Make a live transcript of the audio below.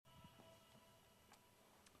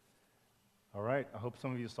All right, I hope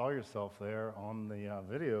some of you saw yourself there on the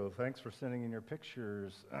video. Thanks for sending in your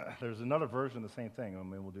pictures. There's another version of the same thing, and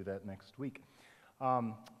maybe we'll do that next week.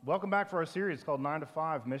 Welcome back for our series called 9 to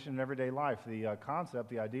 5, Mission in Everyday Life. The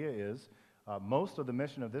concept, the idea is, most of the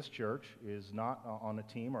mission of this church is not on a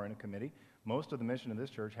team or in a committee. Most of the mission of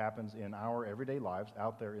this church happens in our everyday lives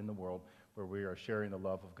out there in the world where we are sharing the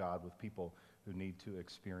love of God with people who need to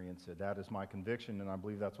experience it. That is my conviction, and I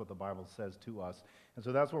believe that's what the Bible says to us. And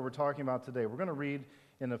so that's what we're talking about today. We're going to read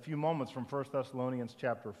in a few moments from 1 Thessalonians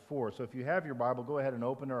chapter 4. So if you have your Bible, go ahead and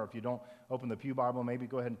open it, or if you don't open the Pew Bible, maybe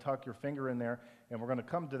go ahead and tuck your finger in there, and we're going to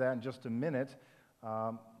come to that in just a minute.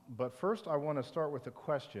 But first, I want to start with a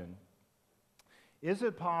question. Is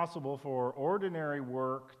it possible for ordinary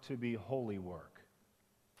work to be holy work?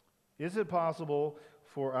 Is it possible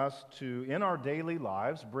for us to, in our daily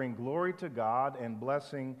lives, bring glory to God and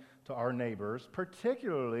blessing to our neighbors,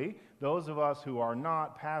 particularly those of us who are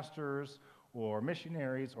not pastors or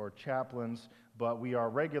missionaries or chaplains, but we are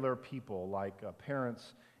regular people like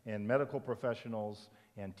parents and medical professionals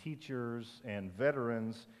and teachers and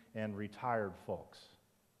veterans and retired folks?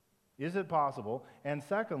 Is it possible? And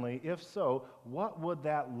secondly, if so, what would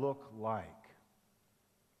that look like?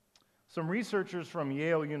 Some researchers from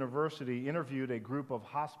Yale University interviewed a group of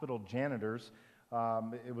hospital janitors.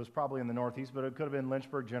 It was probably in the Northeast, but it could have been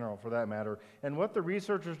Lynchburg General for that matter. And what the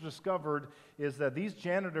researchers discovered is that these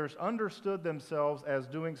janitors understood themselves as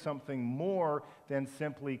doing something more than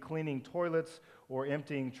simply cleaning toilets or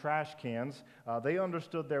emptying trash cans. They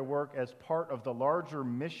understood their work as part of the larger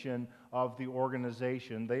mission of the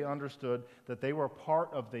organization. They understood that they were part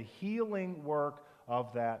of the healing work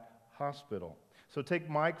of that hospital. So take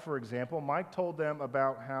Mike, for example. Mike told them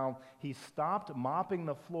about how he stopped mopping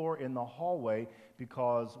the floor in the hallway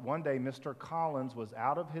because one day Mr. Collins was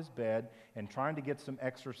out of his bed and trying to get some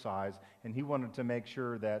exercise, and he wanted to make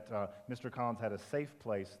sure that Mr. Collins had a safe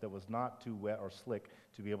place that was not too wet or slick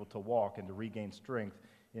to be able to walk and to regain strength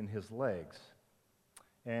in his legs.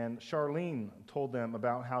 And Charlene told them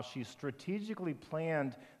about how she strategically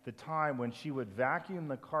planned the time when she would vacuum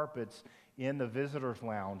the carpets in the visitors'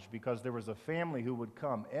 lounge because there was a family who would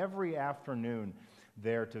come every afternoon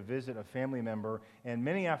there to visit a family member, and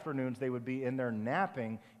many afternoons they would be in there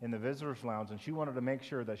napping in the visitors' lounge, and she wanted to make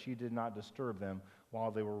sure that she did not disturb them while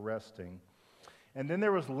they were resting. And then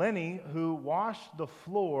there was Lenny, who washed the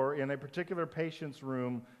floor in a particular patient's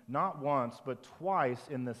room not once, but twice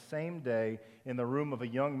in the same day in the room of a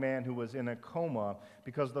young man who was in a coma,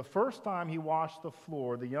 because the first time he washed the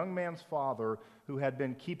floor, the young man's father, who had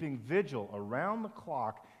been keeping vigil around the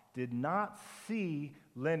clock, did not see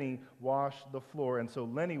Lenny wash the floor. And so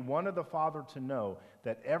Lenny wanted the father to know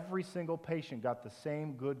that every single patient got the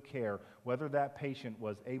same good care, whether that patient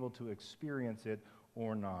was able to experience it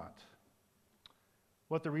or not.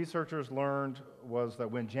 What the researchers learned was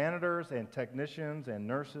that when janitors and technicians and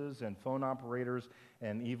nurses and phone operators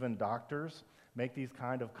and even doctors make these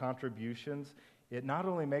kind of contributions, it not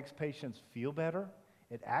only makes patients feel better,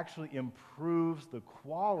 it actually improves the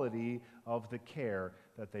quality of the care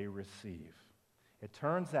that they receive. It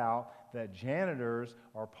turns out that janitors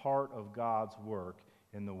are part of God's work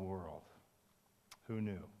in the world. Who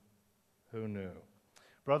knew? Who knew?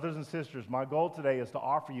 Brothers and sisters, my goal today is to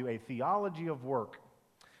offer you a theology of work.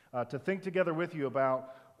 To think together with you about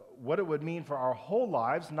what it would mean for our whole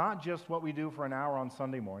lives, not just what we do for an hour on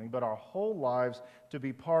Sunday morning, but our whole lives to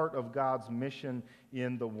be part of God's mission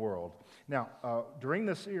in the world. Now, during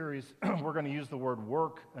this series, we're going to use the word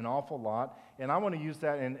work an awful lot, and I want to use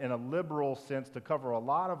that in a liberal sense to cover a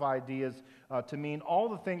lot of ideas to mean all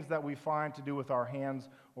the things that we find to do with our hands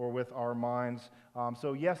or with our minds.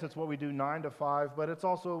 So yes, it's what we do 9 to 5, but it's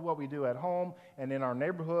also what we do at home and in our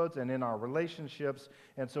neighborhoods and in our relationships.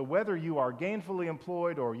 And so whether you are gainfully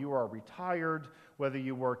employed or you are retired, whether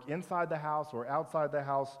you work inside the house or outside the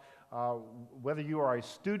house, whether you are a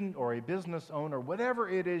student or a business owner, whatever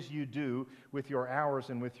it is you do with your hours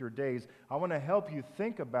and with your days, I want to help you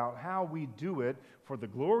think about how we do it for the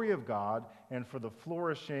glory of God and for the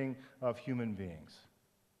flourishing of human beings.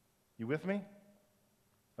 You with me?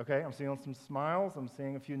 Okay, I'm seeing some smiles. I'm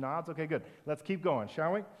seeing a few nods. Okay, good. Let's keep going,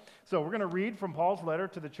 shall we? So we're going to read from Paul's letter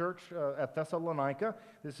to the church at Thessalonica.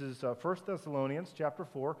 This is 1 Thessalonians chapter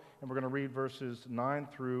 4, and we're going to read verses 9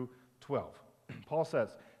 through 12. Paul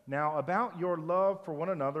says, "Now about your love for one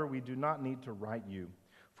another we do not need to write you,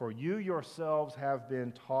 for you yourselves have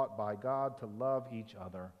been taught by God to love each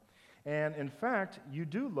other. And in fact, you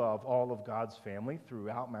do love all of God's family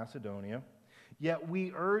throughout Macedonia. Yet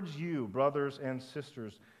we urge you, brothers and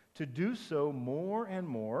sisters, to do so more and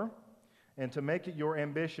more, and to make it your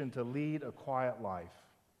ambition to lead a quiet life.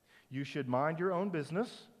 You should mind your own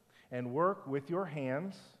business and work with your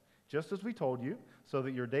hands, just as we told you, so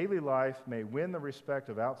that your daily life may win the respect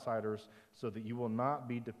of outsiders, so that you will not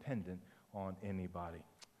be dependent on anybody.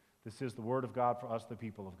 This is the word of God for us, the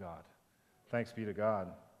people of God. Thanks be to God.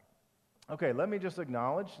 Okay, let me just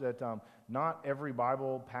acknowledge that not every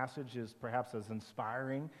Bible passage is perhaps as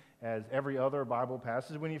inspiring as every other Bible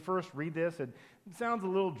passage. When you first read this, it sounds a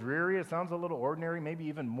little dreary, it sounds a little ordinary, maybe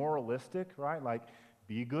even moralistic, right? Like,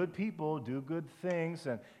 be good people, do good things.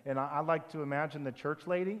 And I like to imagine the church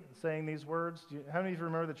lady saying these words. How many of you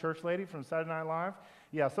remember the church lady from Saturday Night Live?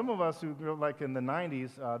 Yeah, some of us who grew up like in the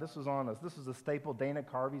 90s, this was a staple, Dana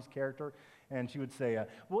Carvey's character, and she would say,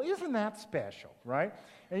 well, isn't that special, right?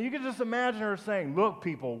 And you could just imagine her saying, look,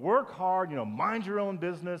 people, work hard, mind your own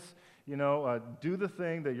business, do the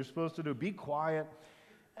thing that you're supposed to do, be quiet.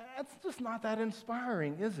 It's just not that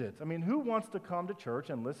inspiring, is it? I mean, who wants to come to church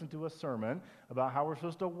and listen to a sermon about how we're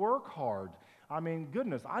supposed to work hard? I mean,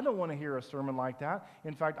 goodness, I don't want to hear a sermon like that.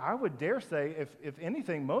 In fact, I would dare say, if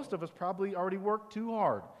anything, most of us probably already work too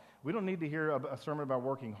hard. We don't need to hear a sermon about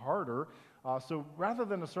working harder. So rather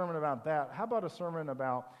than a sermon about that, how about a sermon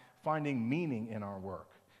about finding meaning in our work?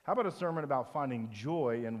 How about a sermon about finding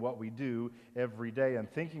joy in what we do every day and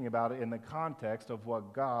thinking about it in the context of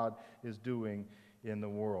what God is doing in the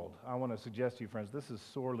world? I want to suggest to you, friends, this is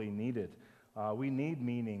sorely needed. We need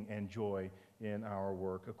meaning and joy in our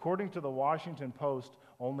work. According to the Washington Post,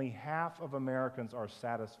 only half of Americans are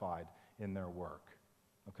satisfied in their work.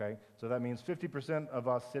 Okay? So that means 50% of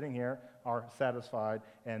us sitting here are satisfied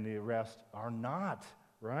and the rest are not,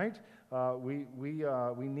 right? We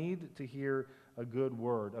need to hear a good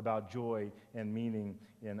word about joy and meaning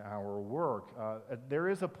in our work. There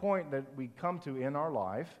is a point that we come to in our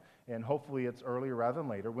life, and hopefully it's earlier rather than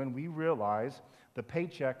later, when we realize the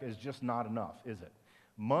paycheck is just not enough, is it?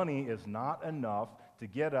 Money is not enough to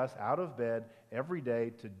get us out of bed every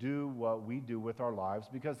day to do what we do with our lives,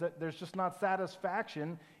 because there's just not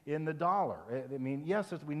satisfaction in the dollar. I mean,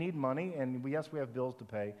 yes, we need money, and yes, we have bills to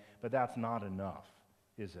pay, but that's not enough,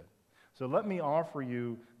 is it? So let me offer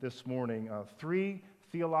you this morning 3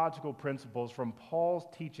 theological principles from Paul's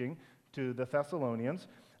teaching to the Thessalonians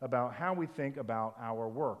about how we think about our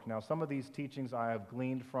work. Now, some of these teachings I have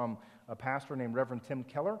gleaned from a pastor named Reverend Tim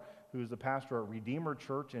Keller, who's the pastor at Redeemer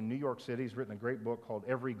Church in New York City. He's written a great book called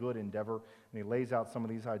Every Good Endeavor, and he lays out some of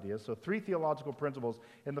these ideas. So 3 theological principles,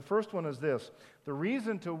 and the first one is this: the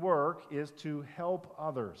reason to work is to help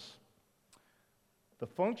others. The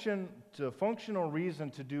functional reason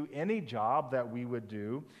to do any job that we would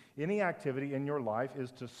do, any activity in your life,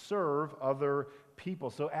 is to serve other people.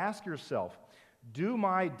 So ask yourself, do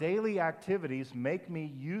my daily activities make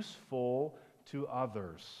me useful to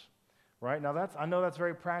others? Right? Now, I know that's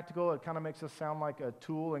very practical. It kind of makes us sound like a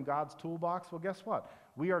tool in God's toolbox. Well, guess what?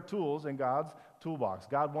 We are tools in God's toolbox.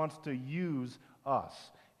 God wants to use us.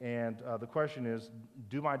 And the question is,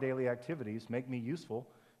 do my daily activities make me useful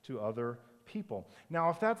to other people?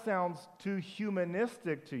 Now, if that sounds too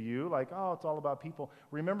humanistic to you, like, oh, it's all about people,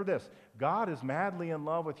 remember this: God is madly in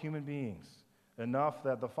love with human beings, enough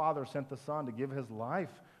that the Father sent the Son to give his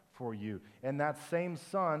life for you. And that same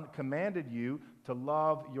Son commanded you to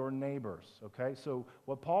love your neighbors, okay? So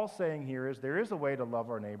what Paul's saying here is there is a way to love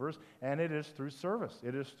our neighbors, and it is through service.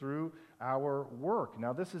 It is through our work.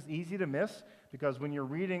 Now, this is easy to miss, because when you're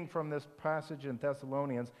reading from this passage in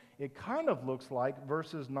Thessalonians, it kind of looks like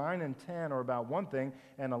verses 9 and 10 are about one thing,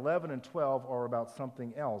 and 11 and 12 are about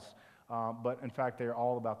something else. But in fact, they're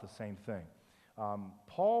all about the same thing.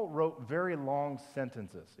 Paul wrote very long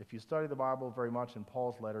sentences. If you study the Bible very much in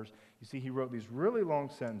Paul's letters, you see he wrote these really long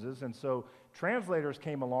sentences, and so translators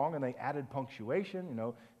came along and they added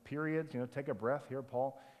punctuation, periods, take a breath here,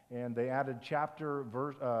 Paul, and they added chapter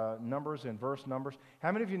numbers and verse numbers.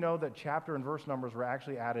 How many of you know that chapter and verse numbers were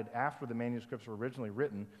actually added after the manuscripts were originally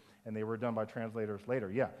written, and they were done by translators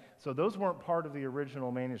later? Yeah, so those weren't part of the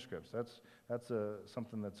original manuscripts. That's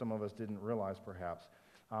something that some of us didn't realize, perhaps.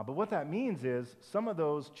 But what that means is some of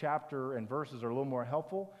those chapter and verses are a little more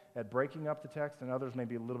helpful at breaking up the text, and others may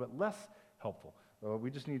be a little bit less helpful. We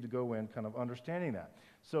just need to go in kind of understanding that.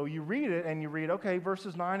 So you read it, and you read, okay,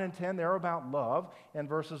 verses 9 and 10, they're about love, and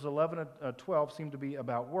verses 11 and 12 seem to be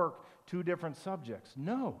about work, 2 different subjects.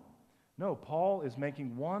 No, Paul is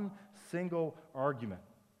making one single argument.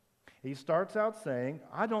 He starts out saying,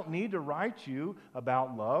 I don't need to write you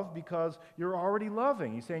about love because you're already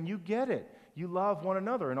loving. He's saying, you get it. You love one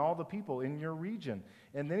another and all the people in your region.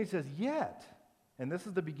 And then he says, yet, and this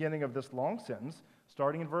is the beginning of this long sentence,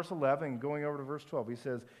 starting in verse 11 and going over to verse 12. He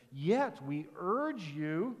says, yet we urge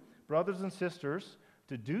you, brothers and sisters,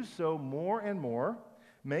 to do so more and more,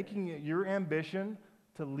 making it your ambition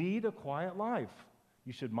to lead a quiet life.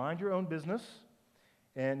 You should mind your own business,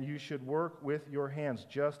 and you should work with your hands,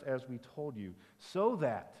 just as we told you, so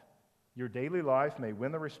that your daily life may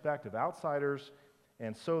win the respect of outsiders,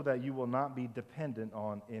 and so that you will not be dependent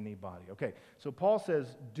on anybody. Okay, so Paul says,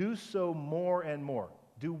 do so more and more.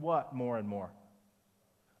 Do what more and more?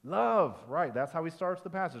 Love, right? That's how he starts the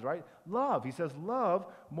passage, right? Love. He says, love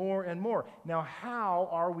more and more. Now, how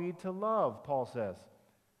are we to love, Paul says?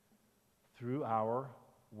 Through our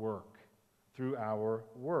work. Through our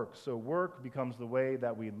work. So work becomes the way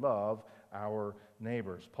that we love our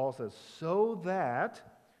neighbors. Paul says, so that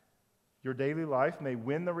your daily life may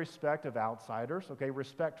win the respect of outsiders. Okay,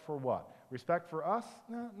 respect for what? Respect for us?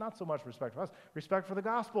 No, not so much respect for us. Respect for the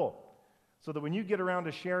gospel. So that when you get around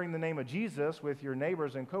to sharing the name of Jesus with your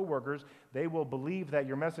neighbors and coworkers, they will believe that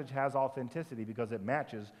your message has authenticity because it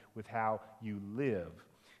matches with how you live.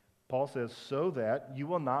 Paul says, so that you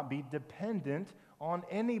will not be dependent on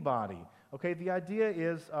anybody. Okay, the idea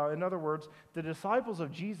is, in other words, the disciples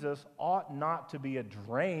of Jesus ought not to be a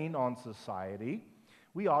drain on society.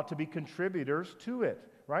 We ought to be contributors to it,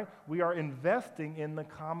 right? We are investing in the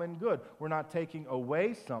common good. We're not taking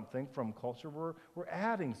away something from culture. We're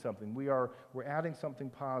adding something. We're adding something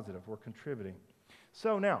positive. We're contributing.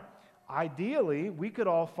 So now, ideally, we could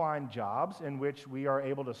all find jobs in which we are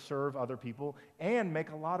able to serve other people and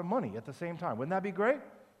make a lot of money at the same time. Wouldn't that be great?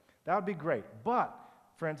 That would be great. But,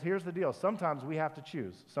 friends, here's the deal. Sometimes we have to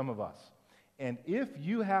choose, some of us. And if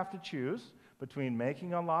you have to choose between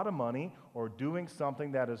making a lot of money or doing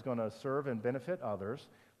something that is going to serve and benefit others,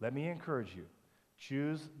 let me encourage you.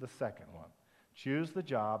 Choose the second one. Choose the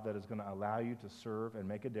job that is going to allow you to serve and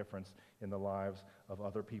make a difference in the lives of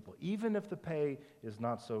other people, even if the pay is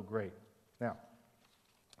not so great. Now,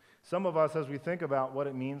 some of us, as we think about what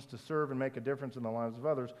it means to serve and make a difference in the lives of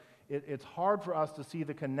others, it's hard for us to see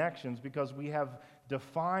the connections because we have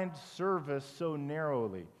defined service so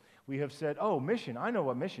narrowly. We have said, oh, mission, I know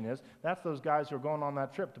what mission is. That's those guys who are going on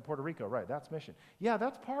that trip to Puerto Rico. Right, that's mission. Yeah,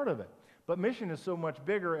 that's part of it. But mission is so much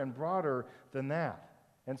bigger and broader than that.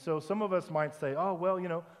 And so some of us might say, oh,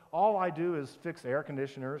 well, all I do is fix air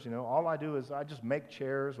conditioners. All I do is I just make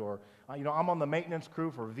chairs, or, I'm on the maintenance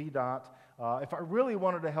crew for VDOT. If I really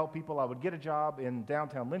wanted to help people, I would get a job in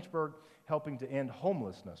downtown Lynchburg helping to end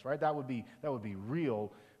homelessness, right? That would be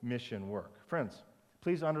real mission work. Friends,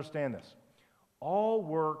 please understand this. All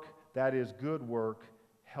work that is good work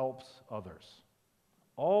helps others.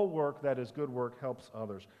 All work that is good work helps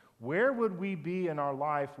others. Where would we be in our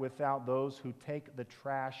life without those who take the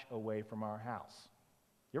trash away from our house?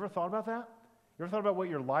 You ever thought about that? You ever thought about what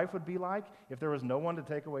your life would be like if there was no one to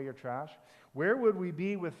take away your trash? Where would we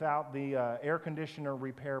be without the air conditioner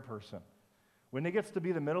repair person? When it gets to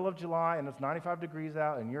be the middle of July and it's 95 degrees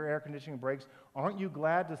out and your air conditioning breaks, aren't you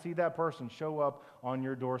glad to see that person show up on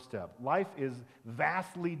your doorstep? Life is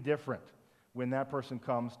vastly different when that person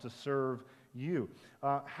comes to serve you.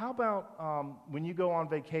 How about when you go on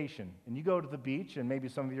vacation and you go to the beach, and maybe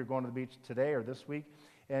some of you are going to the beach today or this week,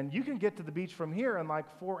 and you can get to the beach from here in like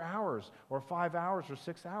 4 hours or 5 hours or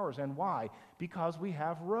 6 hours. And why? Because we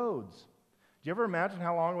have roads. Do you ever imagine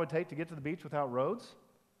how long it would take to get to the beach without roads?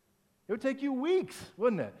 It would take you weeks,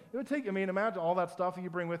 wouldn't it? It would take, imagine all that stuff that you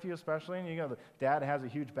bring with you, especially, and the dad has a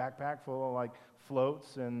huge backpack full of like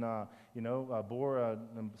floats and,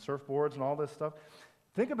 surfboards and all this stuff.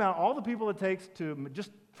 Think about all the people it takes to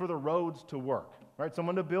just for the roads to work, right?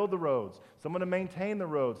 Someone to build the roads, someone to maintain the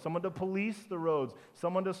roads, someone to police the roads,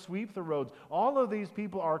 someone to sweep the roads. All of these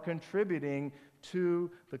people are contributing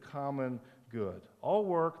to the common good. All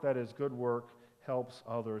work that is good work helps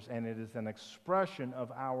others, and it is an expression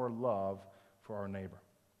of our love for our neighbor.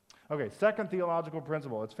 Okay, second theological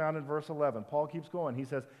principle. It's found in verse 11. Paul keeps going. He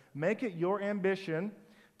says, make it your ambition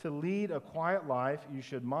to lead a quiet life. You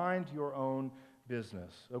should mind your own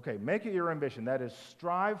business. Okay, make it your ambition. That is,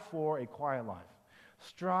 strive for a quiet life.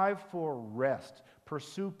 Strive for rest.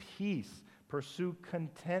 Pursue peace. Pursue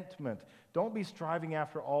contentment. Don't be striving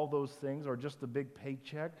after all those things or just the big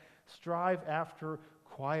paycheck. Strive after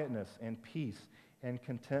quietness and peace and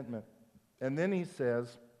contentment. And then he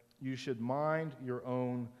says, you should mind your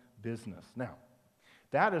own business. Now,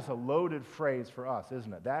 that is a loaded phrase for us,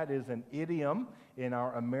 isn't it? That is an idiom in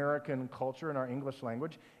our American culture, in our English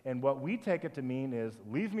language. And what we take it to mean is,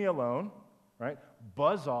 leave me alone, right?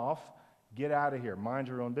 Buzz off, get out of here, mind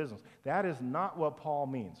your own business. That is not what Paul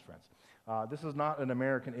means, friends. This is not an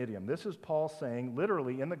American idiom. This is Paul saying,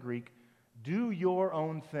 literally in the Greek, do your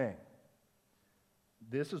own thing.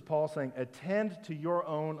 This is Paul saying, attend to your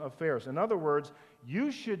own affairs. In other words,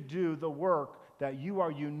 you should do the work that you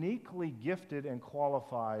are uniquely gifted and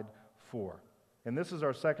qualified for. And this is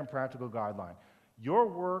our second practical guideline. Your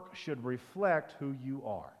work should reflect who you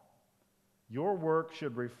are. Your work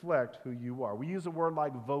should reflect who you are. We use a word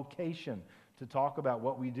like vocation to talk about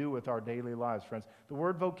what we do with our daily lives, friends. The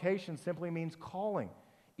word vocation simply means calling.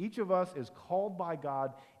 Each of us is called by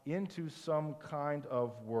God into some kind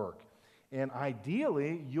of work. And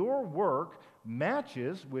ideally, your work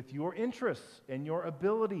matches with your interests and your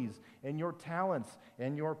abilities and your talents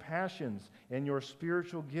and your passions and your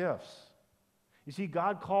spiritual gifts. You see,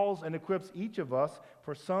 God calls and equips each of us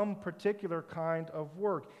for some particular kind of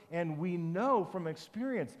work. And we know from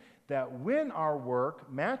experience that when our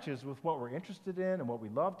work matches with what we're interested in and what we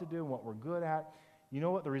love to do and what we're good at, you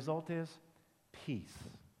know what the result is? Peace,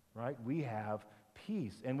 right? We have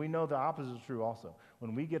peace. And we know the opposite is true also.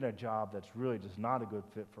 When we get a job that's really just not a good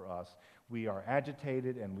fit for us, we are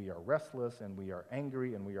agitated and we are restless and we are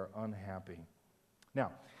angry and we are unhappy.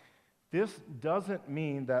 Now, this doesn't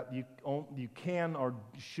mean that you can or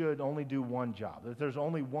should only do one job, that there's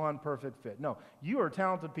only one perfect fit. No, you are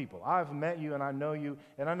talented people. I've met you and I know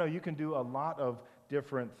you can do a lot of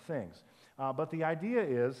different things. But the idea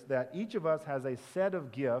is that each of us has a set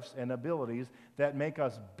of gifts and abilities that make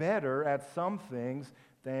us better at some things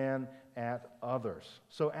than at others.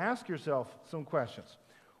 So ask yourself some questions.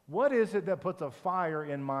 What is it that puts a fire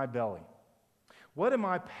in my belly? What am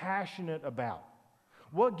I passionate about?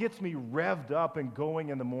 What gets me revved up and going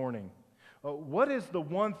in the morning? What is the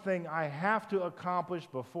one thing I have to accomplish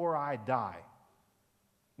before I die?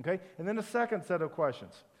 Okay? And then a second set of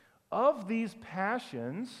questions. Of these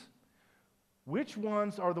passions, which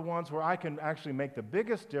ones are the ones where I can actually make the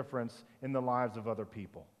biggest difference in the lives of other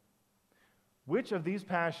people? Which of these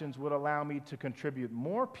passions would allow me to contribute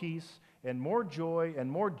more peace and more joy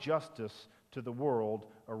and more justice to the world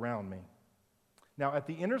around me? Now, at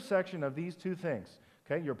the intersection of these two things,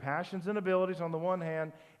 okay, your passions and abilities on the one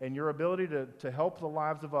hand, and your ability to help the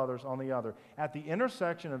lives of others on the other. At the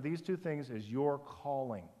intersection of these two things is your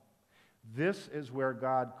calling. This is where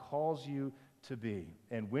God calls you to be.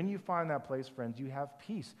 And when you find that place, friends, you have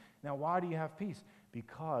peace. Now, why do you have peace?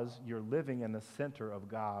 Because you're living in the center of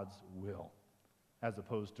God's will, as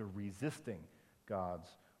opposed to resisting God's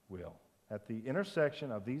will. At the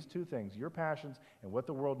intersection of these two things, your passions and what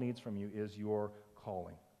the world needs from you is your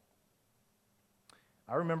calling.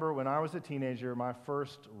 I remember when I was a teenager, my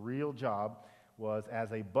first real job was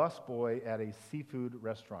as a busboy at a seafood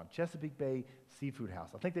restaurant, Chesapeake Bay Seafood House.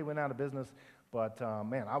 I think they went out of business, but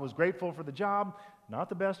man, I was grateful for the job. Not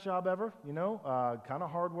the best job ever, kind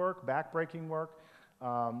of hard work, back-breaking work.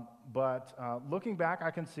 But looking back,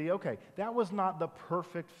 I can see, okay, that was not the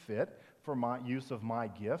perfect fit for my use of my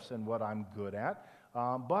gifts and what I'm good at,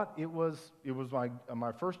 but it was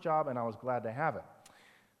my first job, and I was glad to have it.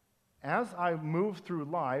 As I moved through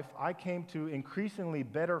life, I came to increasingly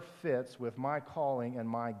better fits with my calling and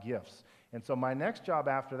my gifts. And so my next job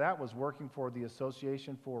after that was working for the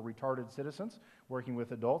Association for Retarded Citizens, working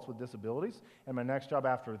with adults with disabilities. And my next job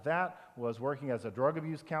after that was working as a drug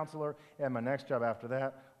abuse counselor. And my next job after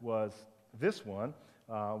that was this one,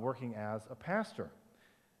 working as a pastor.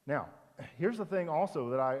 Now, here's the thing also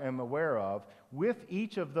that I am aware of. With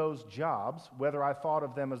each of those jobs, whether I thought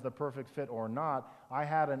of them as the perfect fit or not, I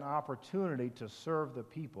had an opportunity to serve the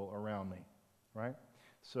people around me, right?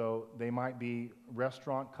 So they might be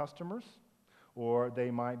restaurant customers, or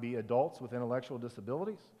they might be adults with intellectual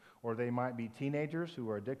disabilities, or they might be teenagers who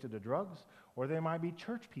are addicted to drugs, or they might be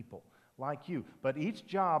church people like you. But each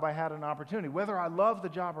job I had an opportunity, whether I loved the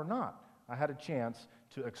job or not, I had a chance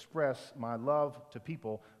to express my love to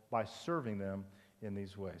people by serving them in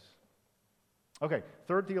these ways. Okay,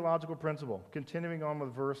 third theological principle, continuing on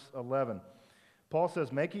with verse 11. Paul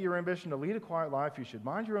says, make it your ambition to lead a quiet life. You should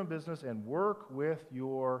mind your own business and work with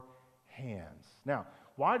your hands. Now,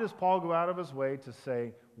 why does Paul go out of his way to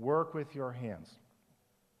say, work with your hands?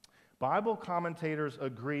 Bible commentators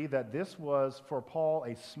agree that this was, for Paul,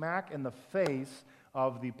 a smack in the face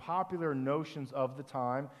of the popular notions of the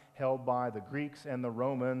time held by the Greeks and the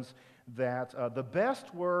Romans that the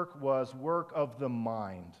best work was work of the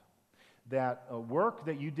mind, that work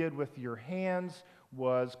that you did with your hands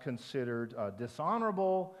was considered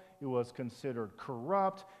dishonorable, it was considered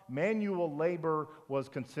corrupt, manual labor was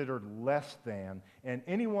considered less than, and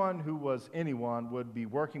anyone who was anyone would be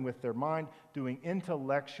working with their mind, doing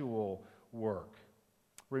intellectual work.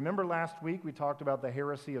 Remember last week we talked about the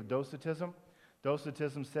heresy of Docetism?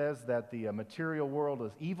 Docetism says that the material world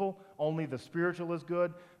is evil, only the spiritual is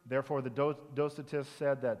good. Therefore, the Docetists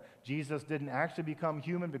said that Jesus didn't actually become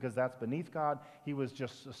human because that's beneath God. He was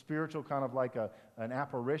just a spiritual, kind of like an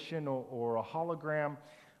apparition or a hologram.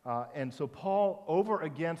 And so Paul, over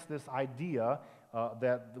against this idea,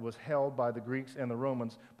 that was held by the Greeks and the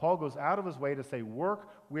Romans, Paul goes out of his way to say, work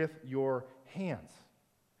with your hands.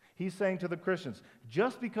 He's saying to the Christians,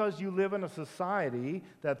 just because you live in a society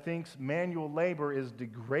that thinks manual labor is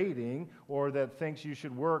degrading or that thinks you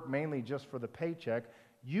should work mainly just for the paycheck,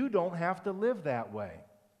 you don't have to live that way.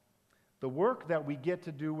 The work that we get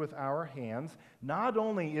to do with our hands, not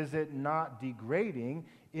only is it not degrading,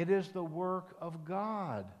 it is the work of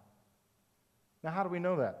God. Now, how do we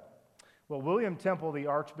know that? Well, William Temple, the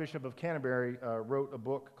Archbishop of Canterbury, wrote a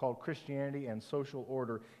book called Christianity and Social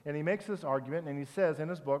Order, and he makes this argument, and he says in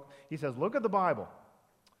his book, he says, look at the Bible.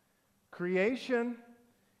 Creation,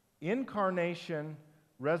 incarnation,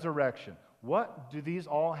 resurrection. What do these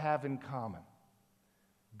all have in common?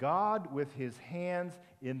 God with his hands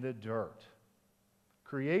in the dirt.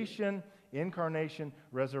 Creation, incarnation,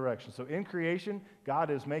 resurrection. So in creation, God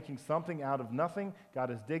is making something out of nothing. God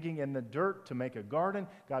is digging in the dirt to make a garden.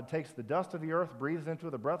 God takes the dust of the earth, breathes into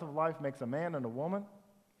it the breath of life, makes a man and a woman.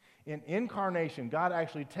 In incarnation, God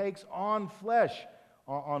actually takes on flesh,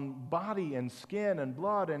 on body and skin and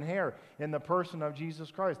blood and hair in the person of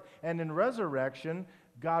Jesus Christ. And in resurrection,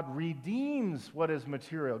 God redeems what is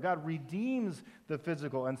material. God redeems the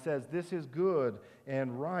physical and says, this is good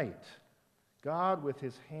and right. God with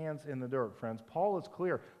his hands in the dirt, friends. Paul is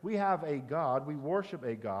clear. We have a God, we worship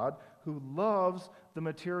a God who loves the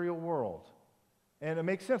material world. And it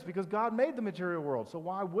makes sense because God made the material world. So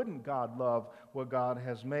why wouldn't God love what God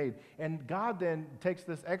has made? And God then takes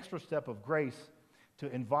this extra step of grace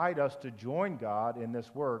to invite us to join God in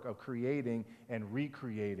this work of creating and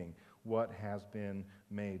recreating what has been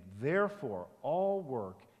made. Therefore, all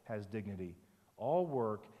work has dignity. All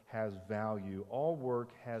work has value. All work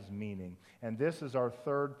has meaning. And this is our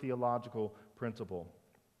third theological principle.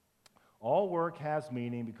 All work has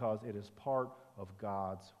meaning because it is part of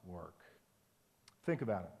God's work. Think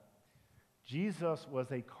about it. Jesus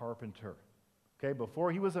was a carpenter. Okay,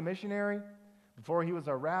 before he was a missionary, before he was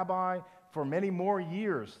a rabbi, for many more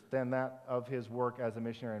years than that of his work as a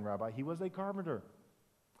missionary and rabbi, he was a carpenter.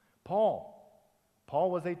 Paul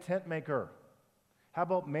was a tent maker. How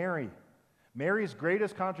about Mary? Mary's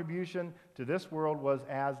greatest contribution to this world was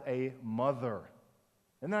as a mother.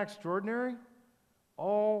 Isn't that extraordinary?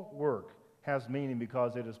 All work has meaning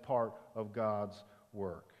because it is part of God's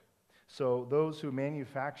work. So those who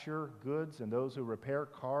manufacture goods and those who repair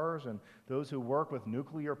cars and those who work with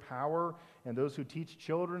nuclear power and those who teach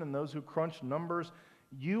children and those who crunch numbers,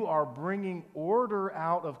 you are bringing order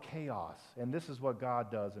out of chaos. And this is what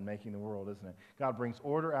God does in making the world, isn't it? God brings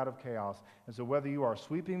order out of chaos. And so whether you are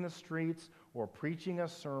sweeping the streets or preaching a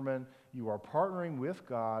sermon, you are partnering with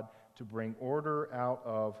God to bring order out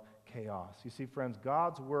of chaos. You see, friends,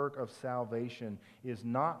 God's work of salvation is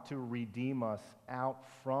not to redeem us out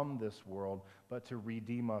from this world, but to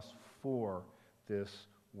redeem us for this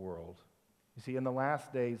world. You see, in the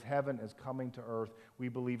last days, heaven is coming to earth. We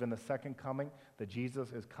believe in the second coming, that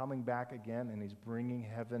Jesus is coming back again, and he's bringing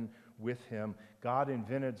heaven with him. God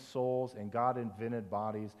invented souls, and God invented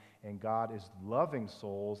bodies, and God is loving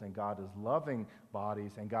souls, and God is loving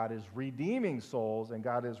bodies, and God is redeeming souls, and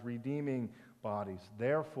God is redeeming bodies.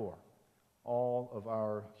 Therefore, all of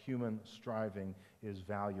our human striving is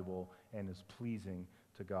valuable and is pleasing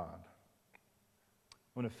to God.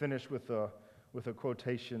 I'm going to finish with a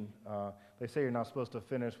quotation. They say you're not supposed to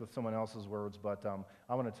finish with someone else's words, but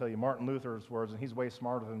I want to tell you Martin Luther's words, and he's way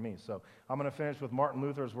smarter than me. So I'm going to finish with Martin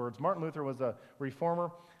Luther's words. Martin Luther was a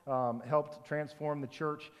reformer, helped transform the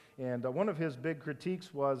church, and one of his big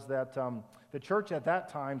critiques was that the church at that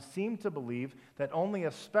time seemed to believe that only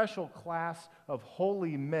a special class of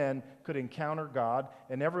holy men could encounter God,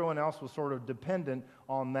 and everyone else was sort of dependent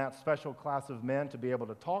on that special class of men to be able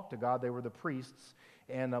to talk to God. They were the priests.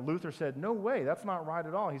 And Luther said, no way, that's not right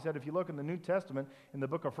at all. He said, if you look in the New Testament, in the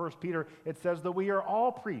book of 1 Peter, it says that we are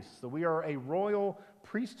all priests, that we are a royal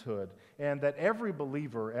priesthood, and that every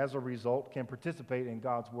believer, as a result, can participate in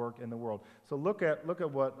God's work in the world. So look at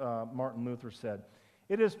what Martin Luther said.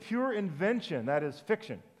 It is pure invention, that is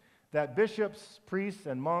fiction, that bishops, priests,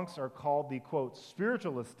 and monks are called the, quote,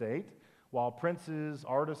 spiritual estate, while princes,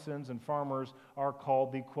 artisans, and farmers are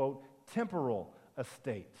called the, quote, temporal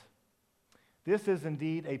estate. This is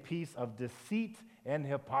indeed a piece of deceit and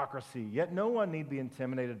hypocrisy, yet no one need be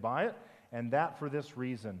intimidated by it, and that for this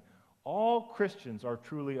reason. All Christians are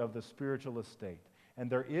truly of the spiritual estate,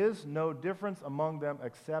 and there is no difference among them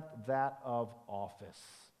except that of office.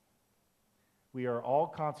 We are all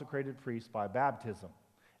consecrated priests by baptism.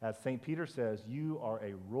 As St. Peter says, you are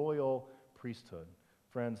a royal priesthood.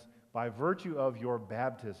 Friends, by virtue of your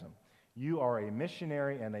baptism, you are a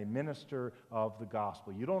missionary and a minister of the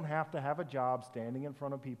gospel. You don't have to have a job standing in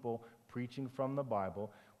front of people preaching from the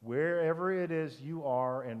Bible. Wherever it is you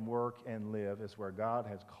are and work and live is where God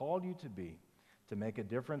has called you to be, to make a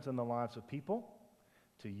difference in the lives of people,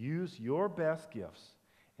 to use your best gifts,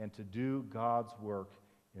 and to do God's work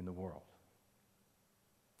in the world.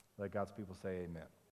 Let God's people say amen.